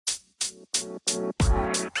Alright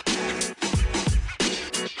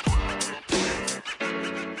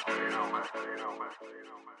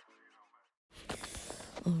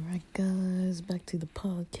guys, back to the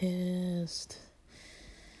podcast.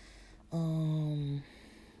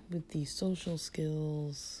 With these social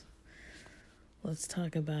skills, let's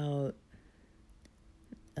talk about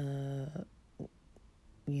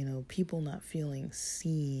people not feeling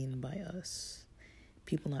seen by us.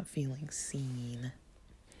 People not feeling seen.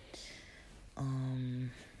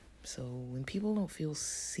 So when people don't feel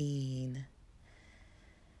seen,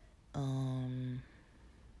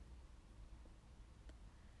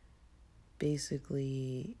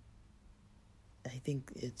 basically, I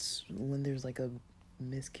think it's when there's like a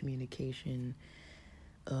miscommunication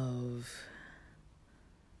of,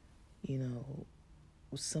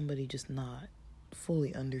 somebody just not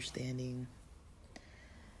fully understanding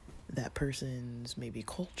that person's maybe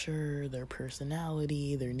culture, their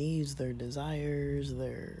personality, their needs, their desires,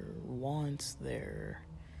 their wants, their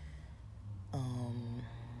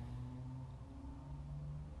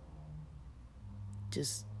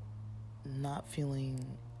just not feeling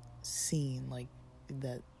seen, like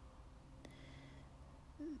that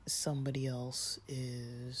somebody else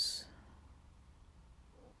is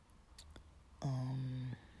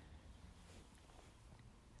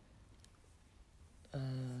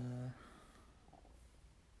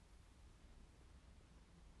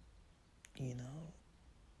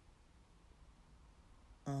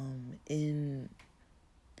in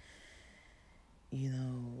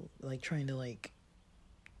like trying to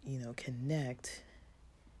connect.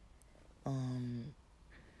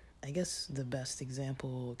 I guess the best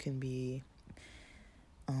example can be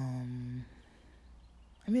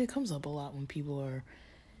it comes up a lot when people are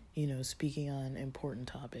speaking on important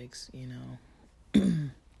topics.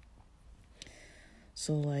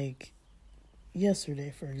 So like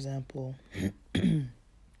yesterday, for example, I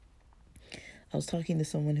was talking to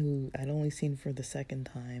someone who I'd only seen for the second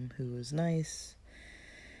time, who was nice.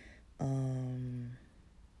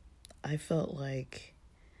 I felt like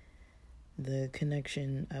the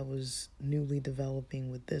connection I was newly developing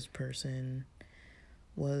with this person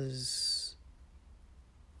was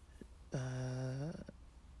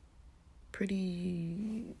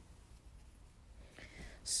pretty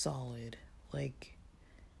solid. Like,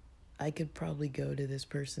 I could probably go to this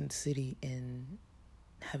person's city and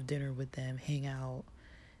have dinner with them, hang out,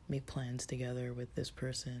 make plans together with this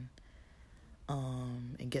person,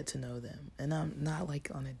 and get to know them. And I'm not like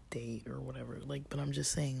on a date or whatever, like, but I'm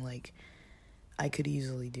just saying, like, I could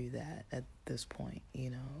easily do that at this point,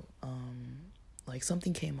 like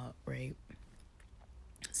something came up, right?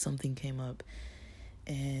 Something came up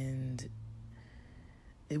and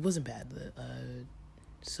it wasn't bad.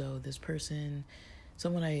 So this person,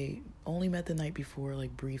 someone I only met the night before,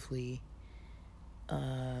 like briefly,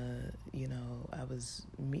 I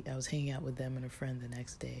was hanging out with them and a friend the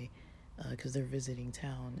next day, because they're visiting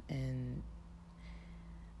town, and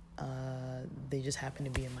they just happened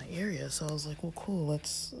to be in my area. So I was like, well, cool,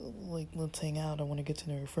 let's hang out. I want to get to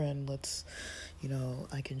know your friend. Let's,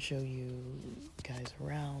 I can show you guys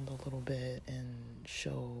around a little bit and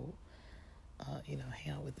show, hang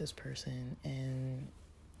out with this person. And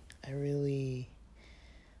I really,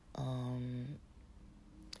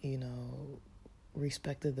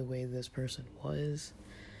 respected the way this person was.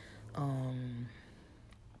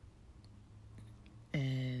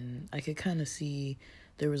 And I could kind of see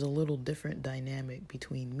there was a little different dynamic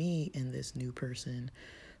between me and this new person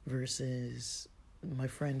versus my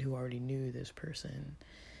friend who already knew this person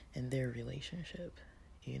and their relationship.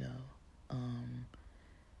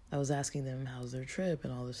 I was asking them how's their trip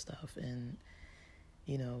and all this stuff, and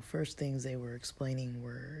first things they were explaining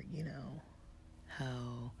were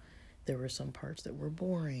how there were some parts that were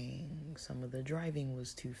boring, some of the driving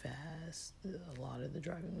was too fast, a lot of the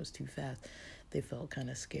driving was too fast. They felt kind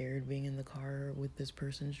of scared being in the car with this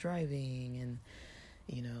person's driving, and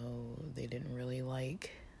they didn't really like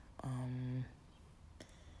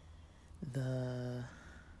the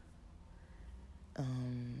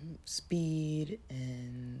speed,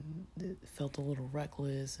 and it felt a little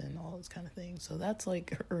reckless and all this kind of thing. So that's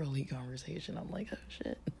like early conversation. I'm like, oh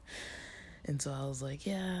shit. And so I was like,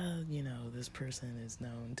 yeah, this person is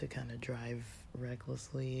known to kind of drive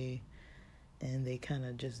recklessly, and they kind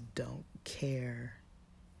of just don't care.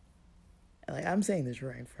 Like, I'm saying this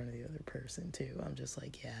right in front of the other person too. I'm just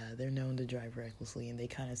like, yeah, they're known to drive recklessly, and they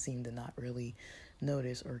kind of seem to not really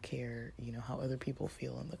notice or care, how other people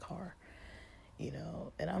feel in the car,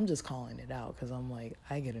 and I'm just calling it out because I'm like,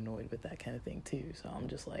 I get annoyed with that kind of thing too. So I'm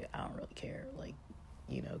just like, I don't really care, like,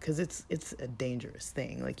 because it's a dangerous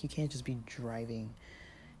thing. Like, you can't just be driving,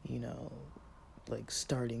 like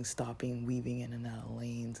starting, stopping, weaving in and out of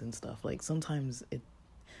lanes and stuff. Like sometimes it,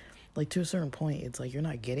 like to a certain point, it's like you're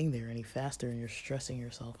not getting there any faster and you're stressing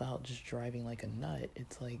yourself out just driving like a nut.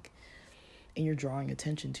 It's like, and you're drawing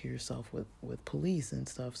attention to yourself with police and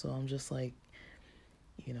stuff. So I'm just like,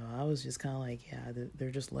 I was just kind of like, yeah,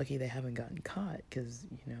 they're just lucky they haven't gotten caught, because,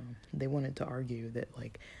 they wanted to argue that,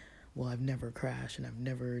 like, well, I've never crashed and I've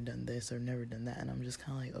never done this or never done that. And I'm just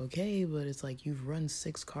kind of like, okay, but it's like you've run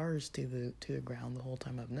 6 cars to the ground the whole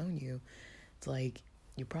time I've known you. It's like,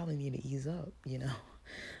 you probably need to ease up,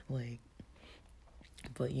 like,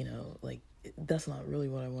 but, like, that's not really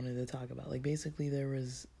what I wanted to talk about. Like, basically there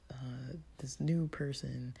was this new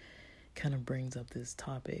person kind of brings up this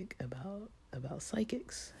topic about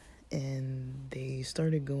psychics, and they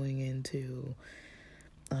started going into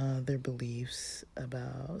their beliefs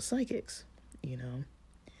about psychics.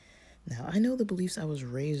 Now I know the beliefs I was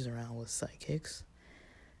raised around with psychics.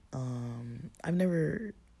 I've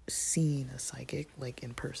never seen a psychic like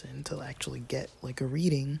in person to actually get like a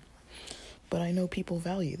reading, but I know people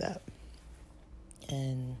value that.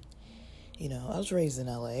 And I was raised in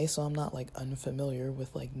LA, so I'm not like unfamiliar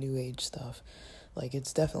with like new age stuff. Like,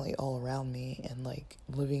 it's definitely all around me, and like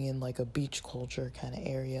living in like a beach culture kind of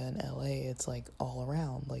area in LA, it's like all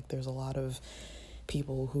around. Like, there's a lot of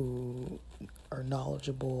people who are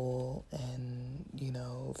knowledgeable and,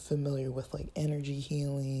 familiar with like energy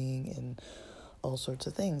healing and all sorts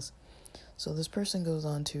of things. So this person goes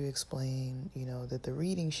on to explain, that the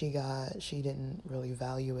reading she got, she didn't really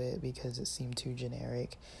value it because it seemed too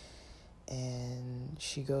generic. And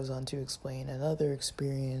she goes on to explain another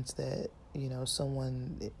experience that,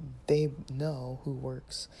 someone they know who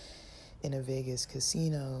works in a Vegas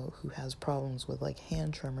casino who has problems with like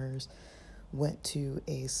hand tremors went to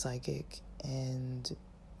a psychic, and,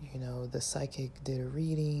 the psychic did a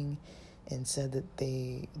reading and said that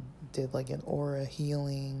they did like an aura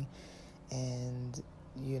healing. And,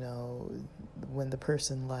 when the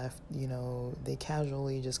person left, they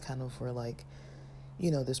casually just kind of were like,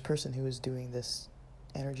 this person who was doing this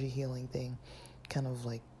energy healing thing kind of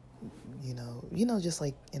like, just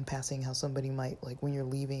like in passing how somebody might, like when you're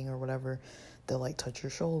leaving or whatever, they'll like touch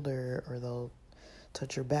your shoulder or they'll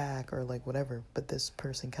touch your back or like whatever. But this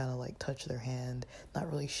person kind of like touched their hand,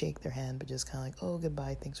 not really shake their hand, but just kind of like, oh,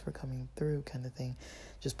 goodbye, thanks for coming through kind of thing.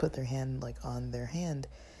 Just put their hand like on their hand.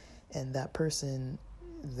 And that person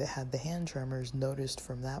that had the hand tremors noticed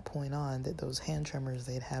from that point on that those hand tremors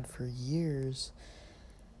they'd had for years,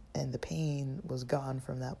 and the pain was gone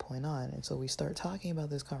from that point on. And so we start talking about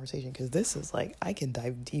this conversation, because this is like, I can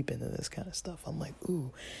dive deep into this kind of stuff. I'm like,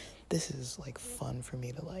 ooh, this is like fun for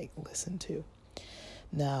me to like listen to.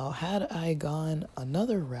 Now, had I gone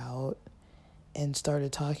another route and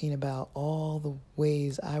started talking about all the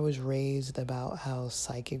ways I was raised about how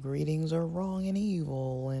psychic readings are wrong and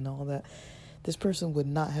evil and all that, this person would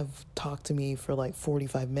not have talked to me for like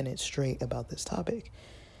 45 minutes straight about this topic.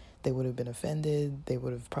 They would have been offended. They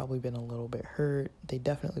would have probably been a little bit hurt. They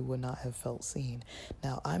definitely would not have felt seen.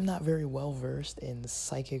 Now, I'm not very well versed in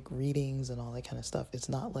psychic readings and all that kind of stuff. It's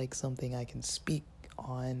not like something I can speak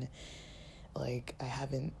on. Like, I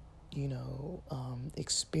haven't,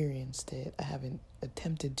 experienced it. I haven't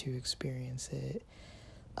attempted to experience it.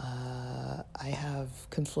 I have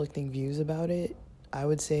conflicting views about it. I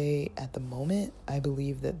would say at the moment, I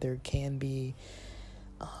believe that there can be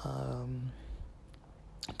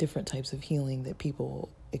different types of healing that people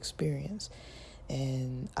experience,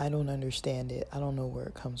 and I don't understand it. I don't know where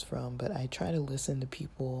it comes from, but I try to listen to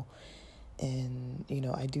people, and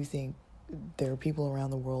I do think there are people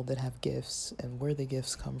around the world that have gifts, and where the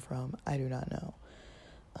gifts come from, I do not know.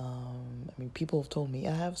 People have told me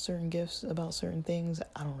I have certain gifts about certain things.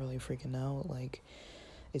 I don't really freaking know. Like,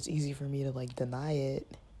 it's easy for me to like deny it.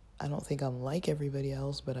 I don't think I'm like everybody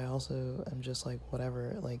else, but I also am just like,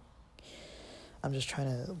 whatever. Like, I'm just trying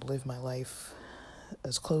to live my life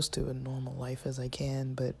as close to a normal life as I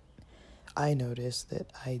can, but I notice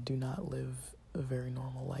that I do not live a very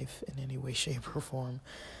normal life in any way, shape, or form.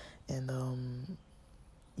 And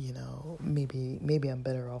maybe I'm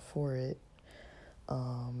better off for it.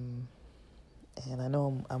 And I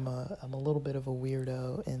know I'm a little bit of a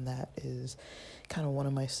weirdo, and that is kind of one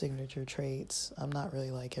of my signature traits. I'm not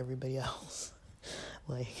really like everybody else.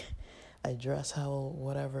 Like, I dress how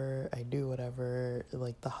whatever, I do whatever,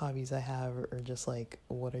 like the hobbies I have are just like,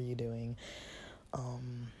 what are you doing?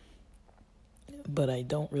 But I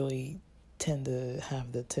don't really tend to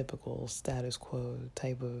have the typical status quo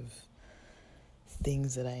type of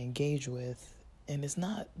things that I engage with. And it's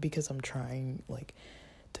not because I'm trying like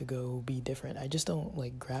to go be different. I just don't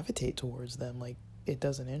like gravitate towards them. Like, it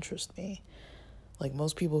doesn't interest me. Like,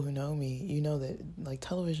 most people who know me, you know that, like,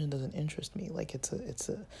 television doesn't interest me. Like,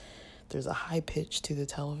 there's a high pitch to the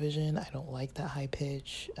television. I don't like that high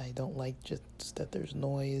pitch. I don't like just that there's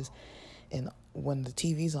noise. And when the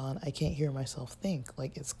TV's on, I can't hear myself think.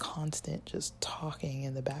 Like, it's constant just talking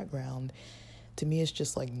in the background. To me, it's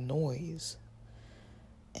just like noise.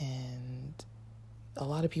 And a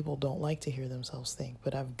lot of people don't like to hear themselves think,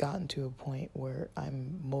 but I've gotten to a point where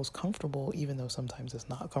I'm most comfortable, even though sometimes it's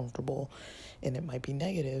not comfortable and it might be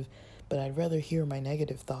negative, but I'd rather hear my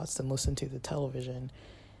negative thoughts than listen to the television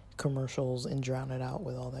commercials and drown it out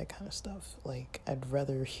with all that kind of stuff. Like, I'd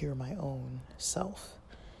rather hear my own self.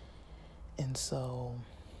 And so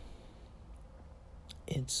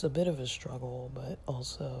it's a bit of a struggle, but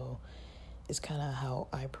also it's kind of how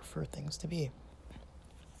I prefer things to be.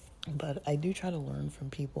 But I do try to learn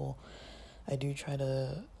from people. I do try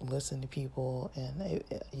to listen to people, and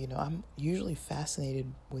I'm usually fascinated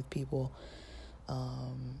with people.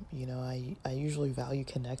 I usually value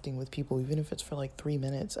connecting with people, even if it's for like 3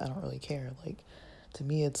 minutes. I don't really care. Like, to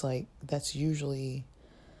me, it's like that's usually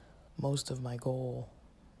most of my goal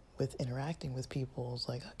with interacting with people. Is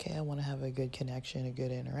like, okay, I want to have a good connection, a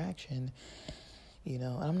good interaction. And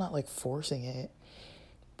I'm not like forcing it,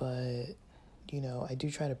 but I do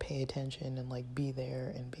try to pay attention and like be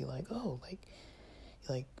there and be like, oh,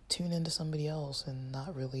 like tune into somebody else and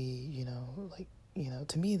not really,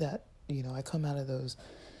 to me that, I come out of those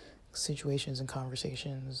situations and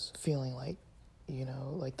conversations feeling like,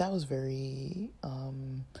 like that was very,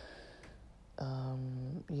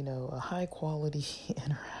 a high quality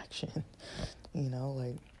interaction,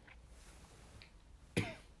 like,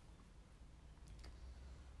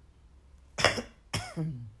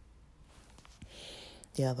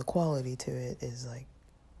 yeah, the quality to it is like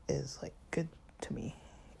good to me.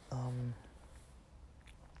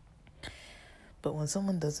 But when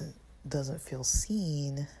someone doesn't feel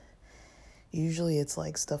seen, usually it's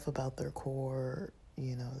like stuff about their core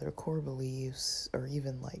beliefs, or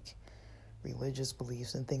even like religious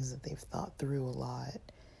beliefs and things that they've thought through a lot,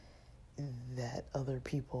 that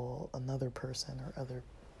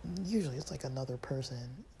usually it's like another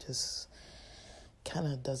person just kind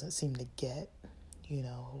of doesn't seem to get,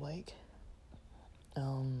 like,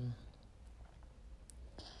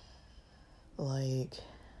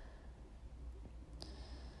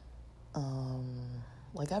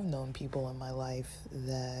 like I've known people in my life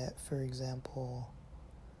that, for example,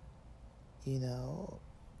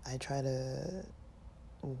 I try to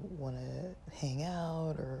want to hang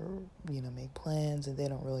out or, make plans, and they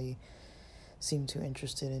don't really seem too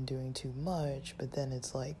interested in doing too much. But then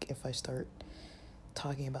it's like, if I start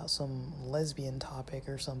talking about some lesbian topic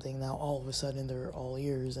or something, now all of a sudden they're all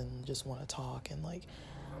ears and just want to talk and like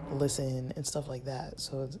listen and stuff like that.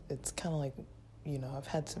 So it's kind of like, I've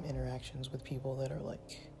had some interactions with people that are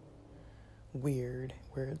like weird,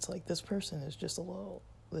 where it's like, this is just a little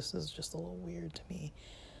weird to me.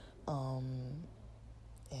 And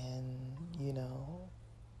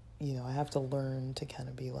I have to learn to kind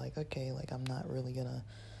of be like, okay, like, I'm not really gonna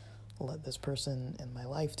let this person in my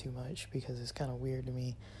life too much, because it's kind of weird to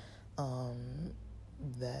me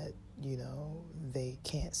that they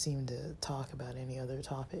can't seem to talk about any other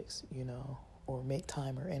topics, or make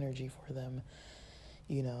time or energy for them,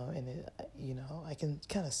 and I can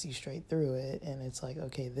kind of see straight through it, and it's like,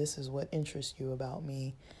 okay, this is what interests you about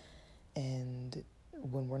me, and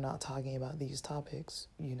when we're not talking about these topics,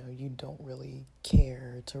 you don't really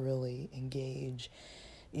care to really engage,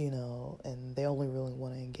 and they only really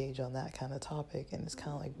want to engage on that kind of topic. And it's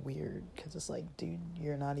kind of like weird, because it's like, dude,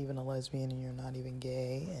 you're not even a lesbian, and you're not even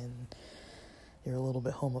gay, and you're a little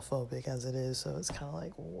bit homophobic as it is. So it's kind of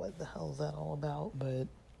like, what the hell is that all about? But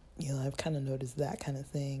I've kind of noticed that kind of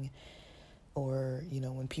thing. Or,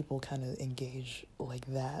 when people kind of engage like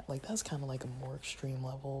that, like, that's kind of like a more extreme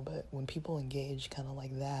level. But when people engage kind of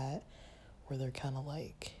like that, where they're kind of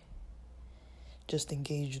like just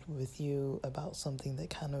engaged with you about something that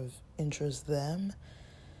kind of interests them,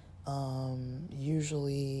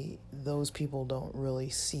 usually those people don't really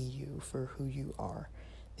see you for who you are.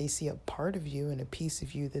 They see a part of you and a piece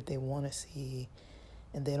of you that they want to see,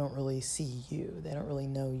 and they don't really see you. They don't really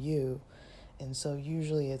know you. And so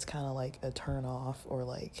usually it's kind of like a turn off, or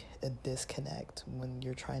like a disconnect, when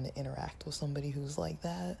you're trying to interact with somebody who's like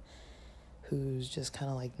that, who's just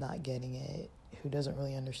kind of like not getting it, who doesn't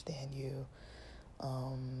really understand you,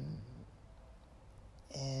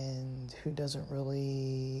 and who doesn't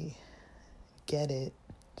really get it.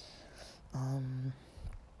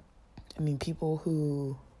 People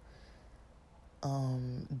who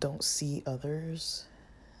don't see others,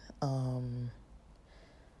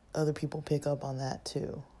 other people pick up on that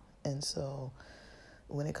too. And so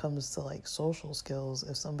when it comes to like social skills,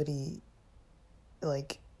 if somebody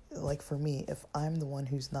like for me, if I'm the one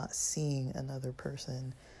who's not seeing another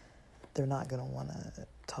person, they're not going to want to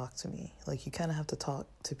talk to me. Like, you kind of have to talk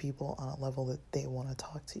to people on a level that they want to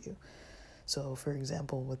talk to you. So, for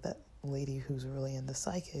example, with that lady who's really into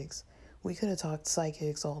psychics, we could have talked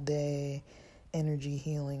psychics all day, energy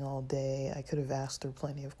healing all day. I could have asked her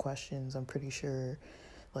plenty of questions. I'm pretty sure,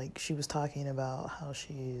 like, she was talking about how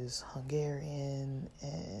she's Hungarian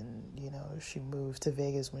and, you know, she moved to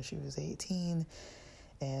Vegas when she was 18.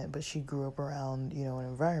 But she grew up around, you know, an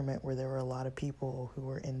environment where there were a lot of people who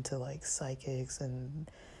were into like psychics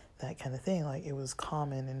and that kind of thing. Like, it was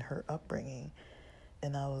common in her upbringing.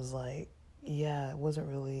 And I was like, yeah, it wasn't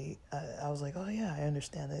really, I was like, oh yeah, I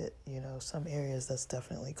understand that, you know, some areas that's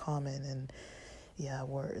definitely common. And yeah,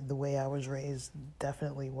 where the way I was raised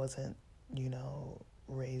definitely wasn't, you know,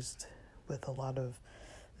 raised with a lot of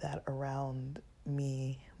that around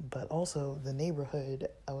me. But also the neighborhood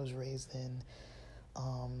I was raised in,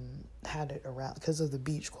 had it around because of the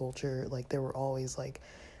beach culture. Like, there were always like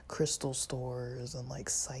crystal stores and like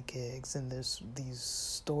psychics, and there's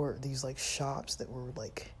these like shops that were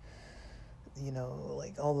like, you know,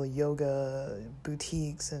 like all the yoga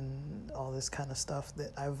boutiques and all this kind of stuff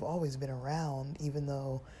that I've always been around, even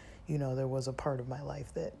though, you know, there was a part of my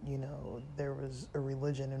life that, you know, there was a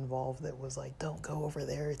religion involved that was like, don't go over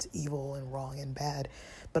there, it's evil and wrong and bad.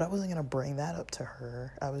 But I wasn't going to bring that up to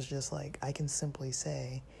her. I was just like, I can simply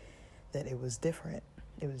say that it was different.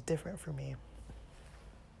 It was different for me.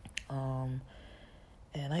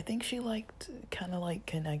 And I think she liked kind of like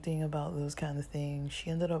connecting about those kind of things. She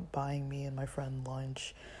ended up buying me and my friend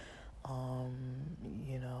lunch.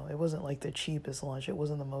 You know, it wasn't like the cheapest lunch. It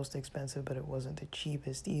wasn't the most expensive, but it wasn't the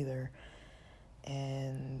cheapest either.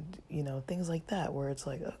 And, you know, things like that where it's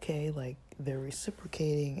like, okay, like they're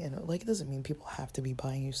reciprocating, and like it doesn't mean people have to be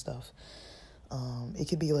buying you stuff. It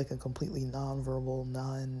could be like a completely non-verbal,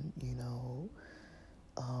 you know,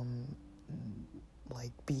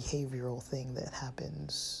 like behavioral thing that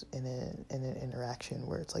happens in an interaction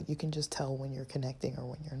where it's like you can just tell when you're connecting or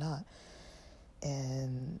when you're not.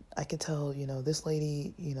 And I could tell, you know, this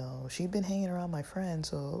lady, you know, she'd been hanging around my friend,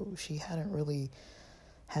 so she hadn't really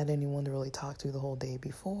had anyone to really talk to the whole day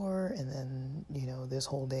before. And then, you know, this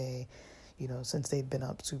whole day, you know, since they'd been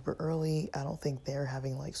up super early, I don't think they're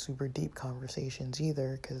having like super deep conversations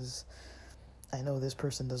either, because I know this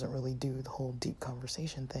person doesn't really do the whole deep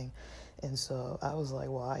conversation thing. And so I was like,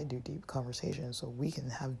 well, I do deep conversations, so we can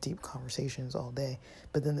have deep conversations all day.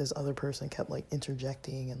 But then this other person kept like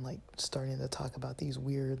interjecting and like starting to talk about these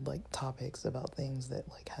weird like topics about things that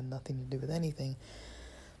like had nothing to do with anything.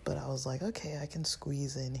 But I was like, okay, I can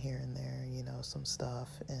squeeze in here and there, you know, some stuff.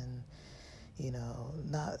 And, you know,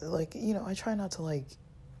 not like, you know, I try not to like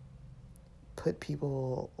put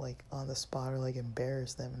people like on the spot or like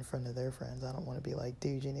embarrass them in front of their friends. I don't want to be like,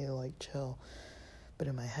 dude, you need to like chill. But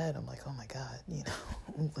in my head, I'm like, oh my God, you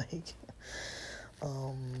know, like,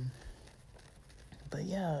 but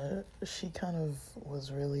yeah, she kind of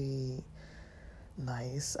was really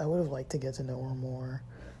nice. I would have liked to get to know her more.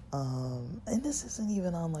 And this isn't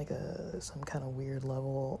even on like some kind of weird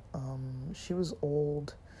level. She was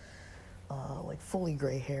old, like fully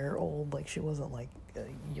gray hair old. Like, she wasn't like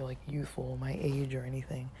like youthful, my age or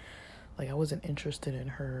anything. Like, I wasn't interested in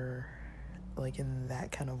her like in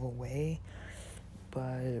that kind of a way.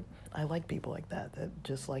 But I like people like that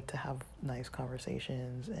just like to have nice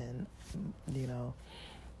conversations. And, you know,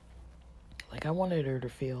 like, I wanted her to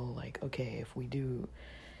feel like, okay, if we do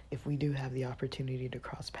have the opportunity to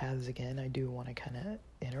cross paths again, I do want to kind of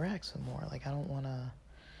interact some more. Like, I don't want to,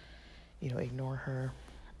 you know, ignore her,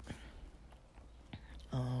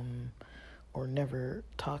 or never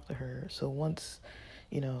talk to her. So once,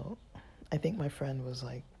 you know, I think my friend was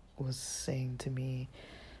saying to me,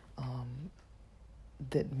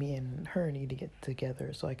 that me and her need to get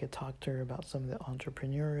together so I could talk to her about some of the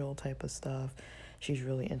entrepreneurial type of stuff. She's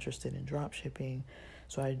really interested in drop shipping.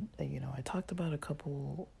 So I talked about a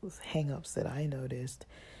couple hang-ups that I noticed,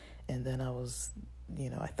 and then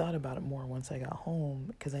I thought about it more once I got home,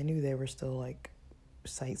 because I knew they were still like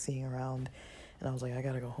sightseeing around, and I was like, I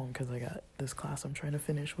gotta go home because I got this class I'm trying to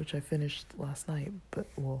finish, which I finished last night, but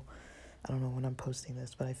well, I don't know when I'm posting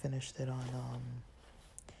this, but I finished it on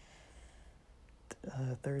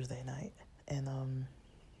Thursday night. And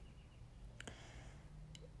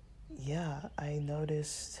yeah, I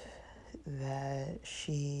noticed that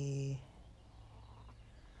she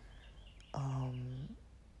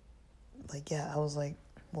I was like,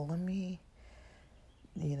 well, let me,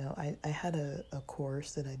 I had a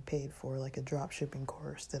course that I'd paid for, like a drop shipping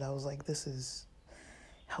course, that I was like, this is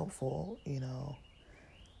helpful,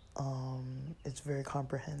 It's very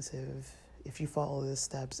comprehensive. If you follow the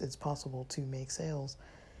steps, it's possible to make sales.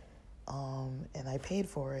 And I paid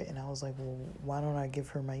for it, and I was like, well, why don't I give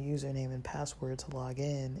her my username and password to log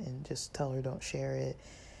in and just tell her don't share it?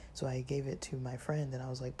 So I gave it to my friend, and I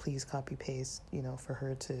was like, please copy paste, for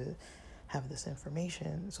her to have this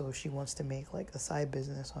information. So if she wants to make like a side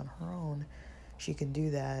business on her own, she can do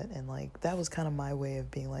that. And like, that was kind of my way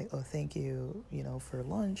of being like, oh, thank you, for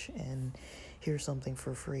lunch, and here's something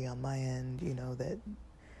for free on my end, that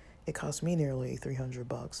it cost me nearly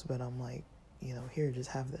 $300, but I'm like, here,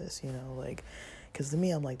 just have this, like, because to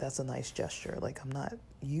me, I'm like, that's a nice gesture. Like, I'm not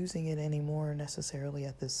using it anymore necessarily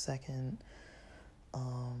at this second.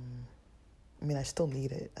 I mean, I still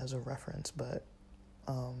need it as a reference, but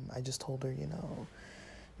I just told her,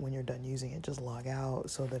 when you're done using it, just log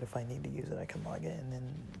out so that if I need to use it, I can log in.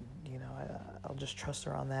 And, I'll just trust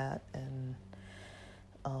her on that, and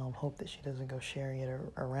hope that she doesn't go sharing it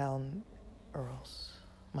around, or else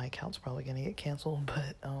my account's probably going to get canceled.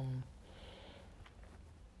 But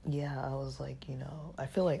yeah, I was like, I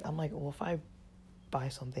feel like, I'm like, well, if I buy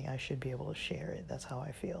something, I should be able to share it. That's how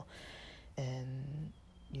I feel. And,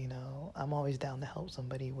 I'm always down to help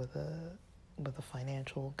somebody with a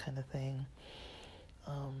financial kind of thing,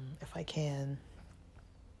 if I can.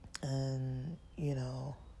 And,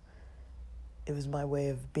 it was my way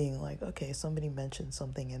of being like, okay, somebody mentioned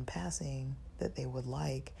something in passing that they would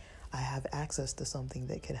like. I have access to something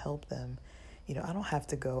that could help them. I don't have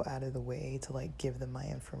to go out of the way to like give them my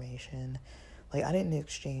information. Like, I didn't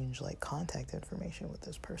exchange like contact information with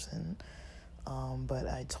this person. But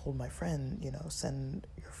I told my friend, send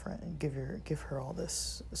your friend, give her all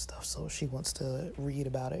this stuff. So if she wants to read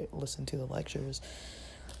about it, listen to the lectures,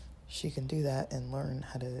 she can do that and learn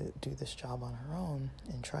how to do this job on her own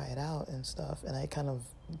and try it out and stuff. And I kind of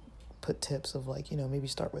put tips of like, maybe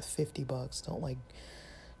start with $50. Don't like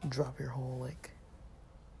drop your whole like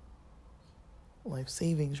life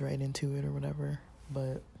savings right into it or whatever.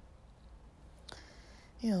 But,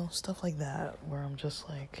 stuff like that where I'm just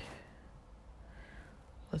like,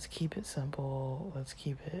 let's keep it simple. Let's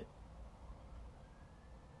keep it,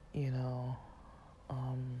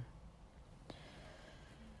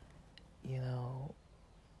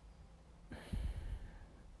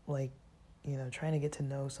 like, trying to get to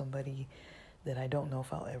know somebody that I don't know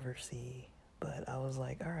if I'll ever see. But I was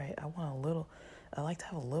like, all right, I like to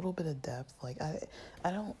have a little bit of depth. Like, I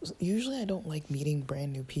don't like meeting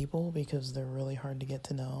brand new people because they're really hard to get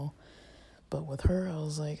to know. But with her, I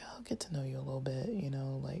was like, I'll get to know you a little bit,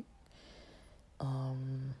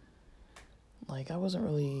 like I wasn't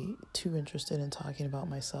really too interested in talking about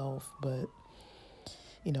myself, but,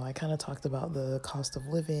 I kind of talked about the cost of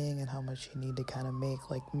living and how much you need to kind of make,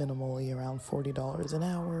 like, minimally around $40 an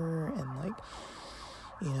hour, and, like,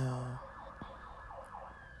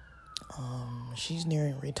 she's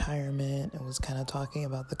nearing retirement and was kind of talking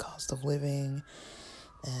about the cost of living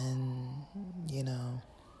and,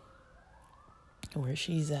 where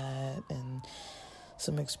she's at, and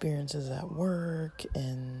some experiences at work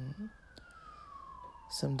and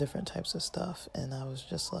some different types of stuff. And I was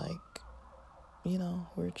just like,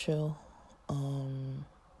 we're chill. And,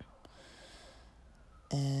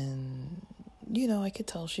 I could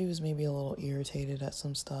tell she was maybe a little irritated at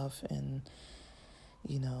some stuff. And,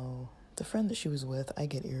 the friend that she was with, I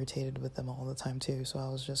get irritated with them all the time too. So I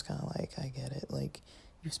was just kind of like, I get it. Like,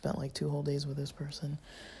 you've spent like 2 whole days with this person.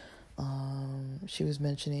 She was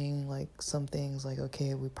mentioning like some things like,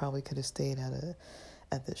 okay, we probably could have stayed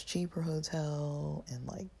at this cheaper hotel, and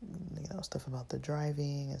like, stuff about the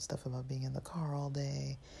driving and stuff about being in the car all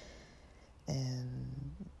day,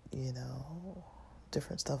 and,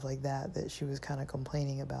 different stuff like that she was kind of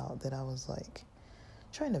complaining about, that I was like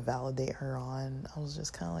trying to validate her on. I was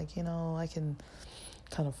just kind of like, I can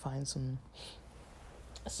kind of find some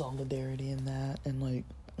solidarity in that and like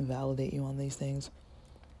validate you on these things.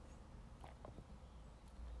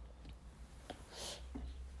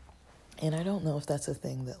 And I don't know if that's a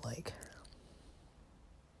thing that like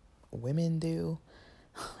women do.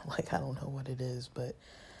 Like, I don't know what it is, but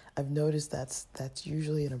I've noticed that's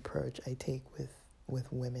usually an approach I take with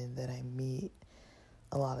women that I meet.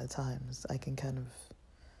 A lot of times I can kind of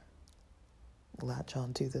latch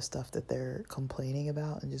onto the stuff that they're complaining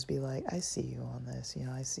about and just be like, I see you on this,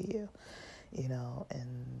 I see you,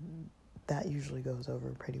 and that usually goes over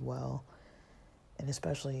pretty well. And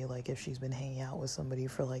especially like if she's been hanging out with somebody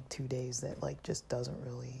for like 2 days that like just doesn't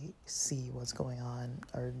really see what's going on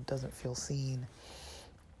or doesn't feel seen.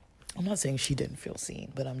 I'm not saying she didn't feel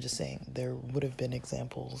seen, but I'm just saying there would have been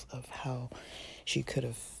examples of how she could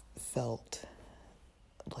have felt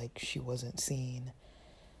like she wasn't seen.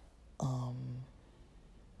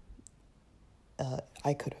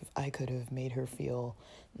 I could have made her feel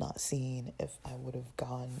not seen if I would have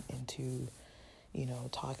gone into,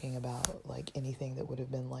 talking about like anything that would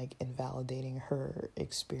have been like invalidating her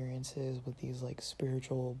experiences with these like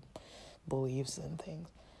spiritual beliefs and things.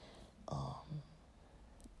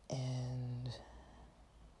 And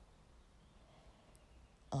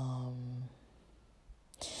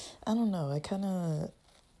I don't know, I kind of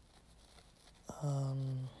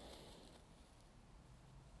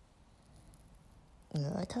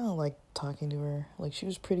I kind of liked talking to her. Like, she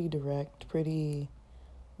was pretty direct, pretty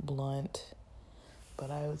blunt,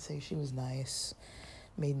 but I would say she was nice,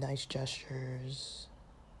 made nice gestures,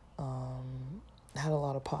 had a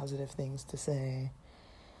lot of positive things to say.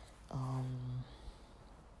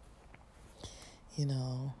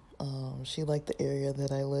 She liked the area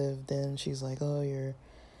that I lived in. She's like, oh, you're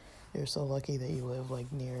so lucky that you live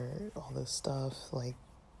like near all this stuff. Like,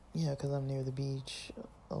 yeah, because I'm near the beach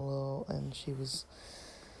a little. And she was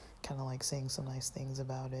kind of like saying some nice things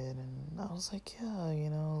about it. And I was like, yeah,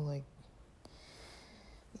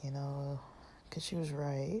 because she was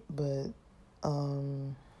right. But,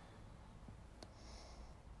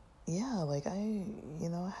 yeah, like I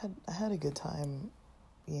had a good time,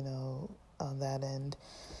 on that end.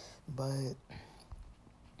 But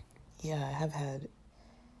yeah, I have had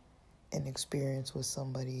an experience with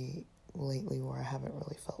somebody lately where I haven't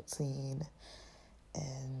really felt seen,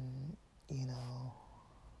 and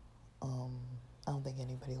I don't think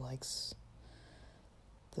anybody likes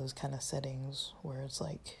those kind of settings where it's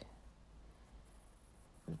like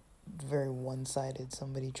very one-sided,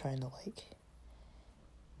 somebody trying to like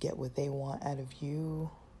get what they want out of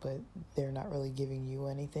you, but they're not really giving you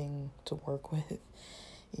anything to work with.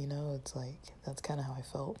 It's like, that's kind of how I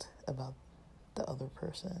felt about the other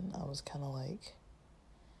person. I was kind of like,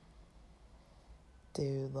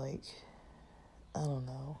 dude, like, I don't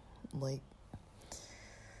know, like,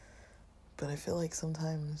 but I feel like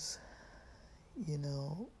sometimes,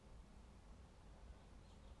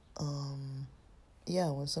 yeah,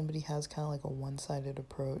 when somebody has kind of like a one-sided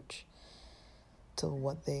approach to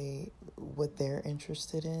what they're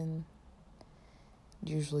interested in,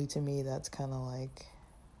 usually to me that's kind of like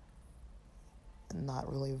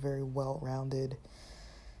not really very well-rounded,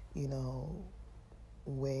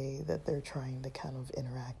 way that they're trying to kind of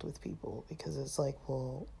interact with people. Because it's like,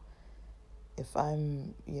 well, if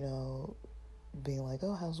I'm, being like,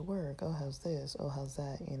 oh, how's work? Oh, how's this? Oh, how's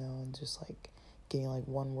that? And just like getting like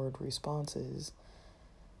one-word responses,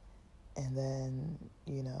 and then,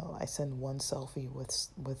 I send one selfie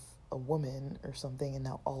with a woman or something, and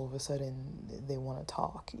now all of a sudden they want to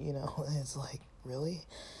talk, and it's like, really?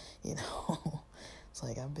 It's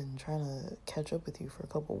like, I've been trying to catch up with you for a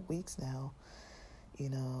couple of weeks now,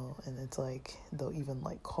 and it's like, they'll even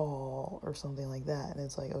like call or something like that, and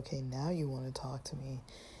it's like, okay, now you want to talk to me,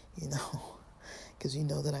 because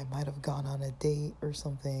that I might have gone on a date or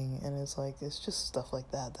something, and it's like, it's just stuff like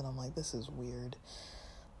that I'm like, this is weird.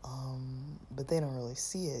 But they don't really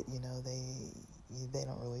see it, they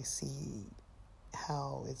don't really see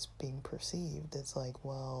how it's being perceived. It's like,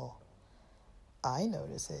 well, I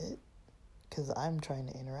notice it because I'm trying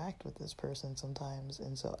to interact with this person sometimes,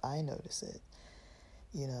 and so I notice it.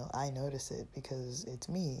 I notice it because it's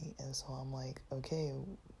me, and so I'm like, okay,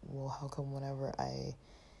 well, how come whenever I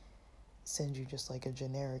send you just like a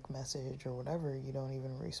generic message or whatever, you don't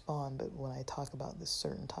even respond, but when I talk about this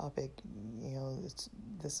certain topic,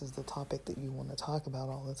 this is the topic that you want to talk about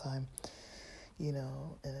all the time,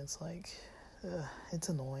 and it's like, it's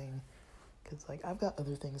annoying, because like, I've got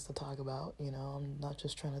other things to talk about, I'm not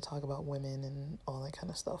just trying to talk about women and all that kind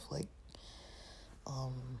of stuff, like,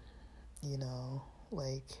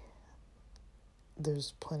 like,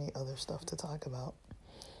 there's plenty other stuff to talk about.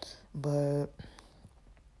 But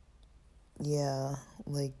yeah,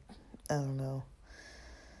 like, I don't know,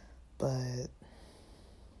 but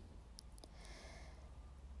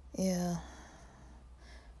yeah,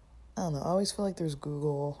 I don't know, I always feel like there's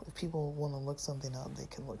Google. If people want to look something up, they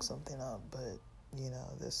can look something up, but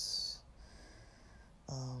this,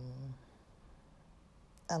 I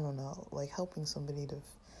don't know, like, helping somebody to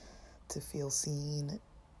feel seen,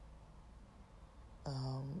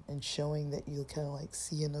 and showing that you kind of like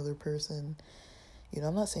see another person.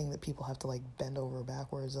 I'm not saying that people have to like bend over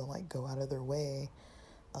backwards and like go out of their way,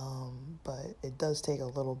 but it does take a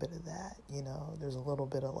little bit of that. There's a little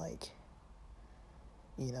bit of like,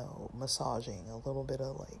 massaging, a little bit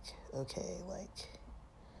of like, okay, like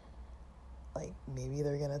maybe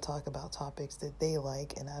they're gonna talk about topics that they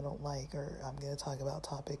like and I don't like, or I'm gonna talk about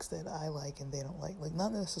topics that I like and they don't like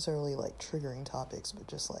not necessarily like triggering topics, but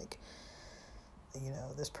just like,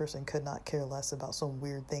 this person could not care less about some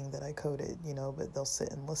weird thing that I coded, but they'll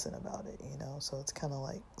sit and listen about it, so it's kind of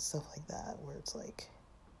like stuff like that where it's like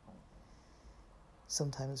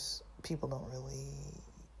sometimes people don't really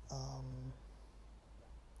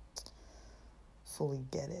fully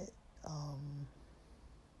get it.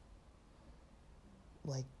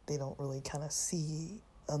 Like they don't really kind of see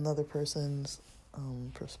another person's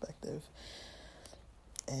perspective,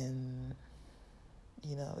 and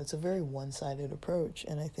it's a very one-sided approach,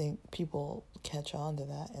 and I think people catch on to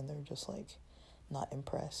that and they're just like not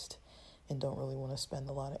impressed and don't really want to spend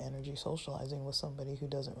a lot of energy socializing with somebody who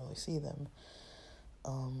doesn't really see them,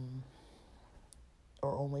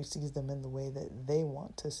 or only sees them in the way that they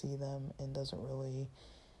want to see them and doesn't really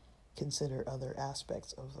consider other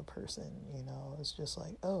aspects of the person. It's just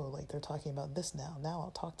like, oh, like they're talking about this now I'll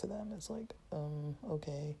talk to them. It's like,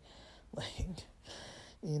 okay. Like,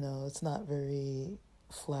 it's not very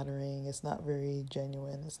flattering, it's not very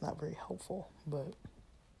genuine, it's not very helpful. But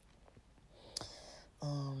I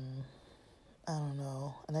don't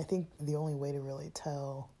know. And I think the only way to really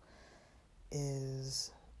tell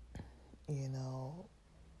is,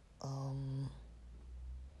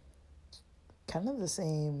 kind of the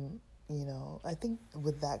same, I think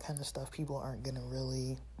with that kind of stuff, people aren't going to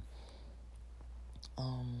really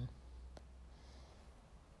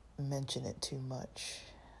mention it too much.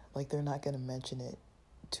 Like, they're not going to mention it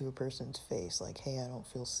to a person's face, like, hey, I don't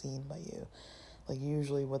feel seen by you. Like,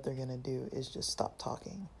 usually what they're going to do is just stop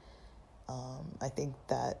talking. I think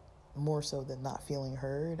that more so than not feeling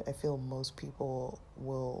heard, I feel most people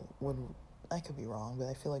would, I could be wrong, but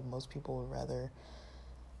I feel like most people would rather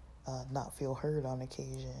not feel heard on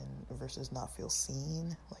occasion versus not feel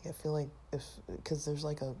seen. Like, I feel like because there's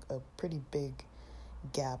like a pretty big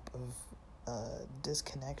gap of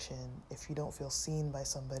disconnection. If you don't feel seen by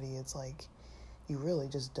somebody, it's like you really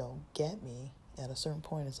just don't get me. At a certain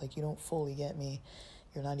point, it's like you don't fully get me.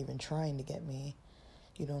 You're not even trying to get me.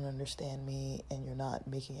 You don't understand me, and you're not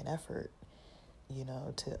making an effort,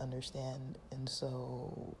 to understand. And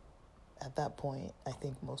so at that point, I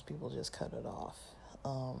think most people just cut it off.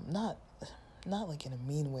 Not like in a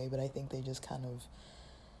mean way, but I think they just kind of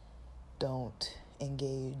don't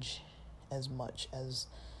engage as much as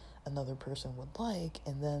another person would like.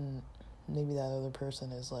 And then maybe that other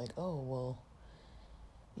person is like, oh, well,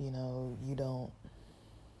 you don't,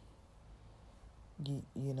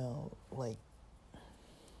 like,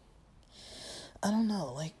 I don't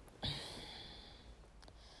know, like,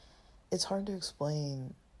 it's hard to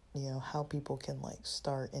explain, how people can, like,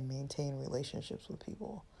 start and maintain relationships with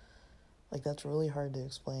people. Like, that's really hard to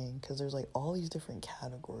explain because there's, like, all these different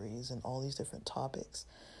categories and all these different topics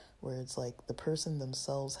where it's, like, the person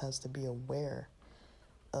themselves has to be aware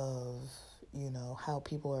of, how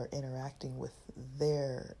people are interacting with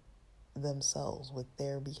themselves, with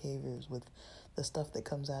their behaviors, with the stuff that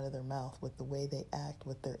comes out of their mouth, with the way they act,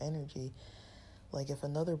 with their energy. Like, if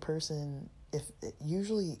another person,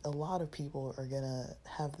 usually a lot of people are going to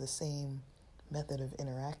have the same method of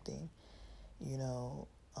interacting,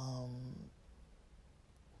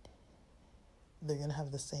 they're going to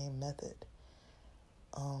have the same method.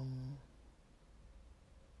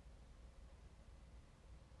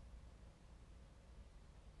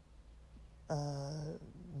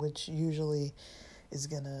 Which usually is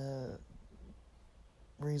going to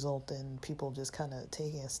result in people just kind of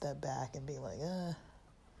taking a step back and be like,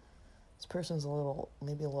 this person's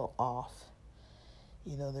maybe a little off.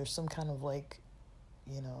 There's some kind of like,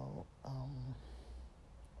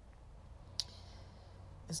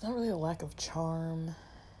 it's not really a lack of charm.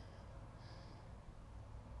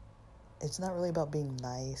 It's not really about being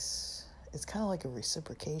nice. It's kind of like a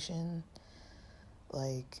reciprocation.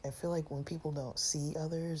 Like, I feel like when people don't see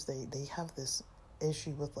others, they have this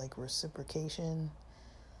issue with, like, reciprocation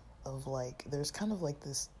of, like, there's kind of, like,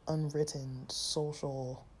 this unwritten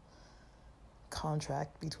social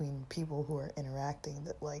contract between people who are interacting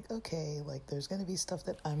that, like, okay, like, there's going to be stuff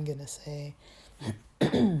that I'm going to say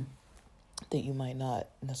that you might not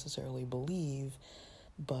necessarily believe,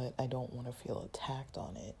 but I don't want to feel attacked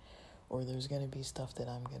on it. Or there's going to be stuff that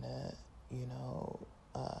I'm going to,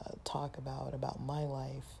 talk about my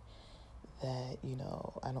life that,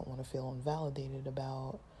 I don't want to feel invalidated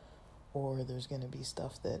about. Or there's going to be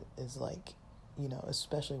stuff that is like,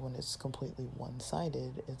 especially when it's completely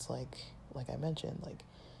one-sided, it's like I mentioned, like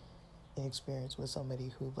an experience with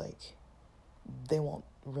somebody who, like, they won't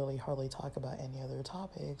really hardly talk about any other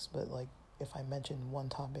topics, but, like, if I mention one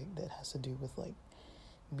topic that has to do with, like,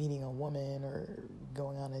 meeting a woman or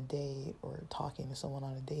going on a date or talking to someone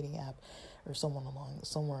on a dating app or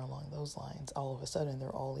somewhere along those lines, all of a sudden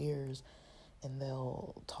they're all ears and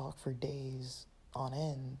they'll talk for days on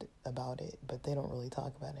end about it, but they don't really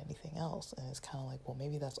talk about anything else. And it's kind of like, well,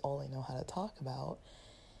 maybe that's all they know how to talk about.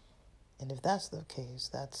 And if that's the case,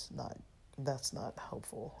 that's not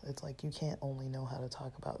helpful. It's like, you can't only know how to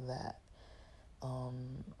talk about that.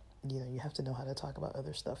 You have to know how to talk about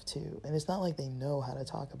other stuff too. And it's not like they know how to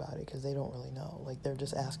talk about it, because they don't really know. Like, they're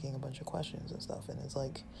just asking a bunch of questions and stuff, and it's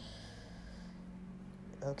like,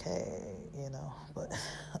 okay, but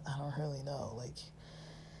I don't really know. Like,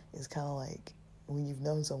 it's kind of like when you've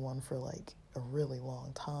known someone for like a really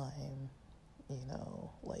long time,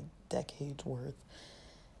 like decades worth,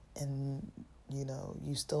 and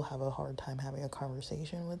you still have a hard time having a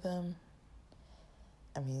conversation with them.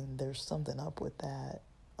 I mean, there's something up with that.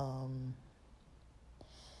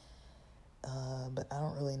 But I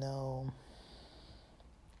don't really know.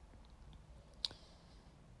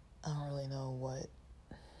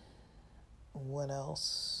 What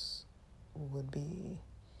else would be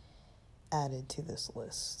added to this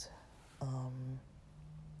list.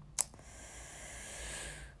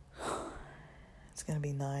 It's gonna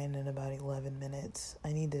be 9 in about 11 minutes.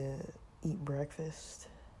 I need to eat breakfast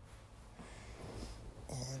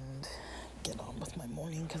and get on with my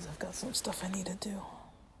morning, because I've got some stuff I need to do.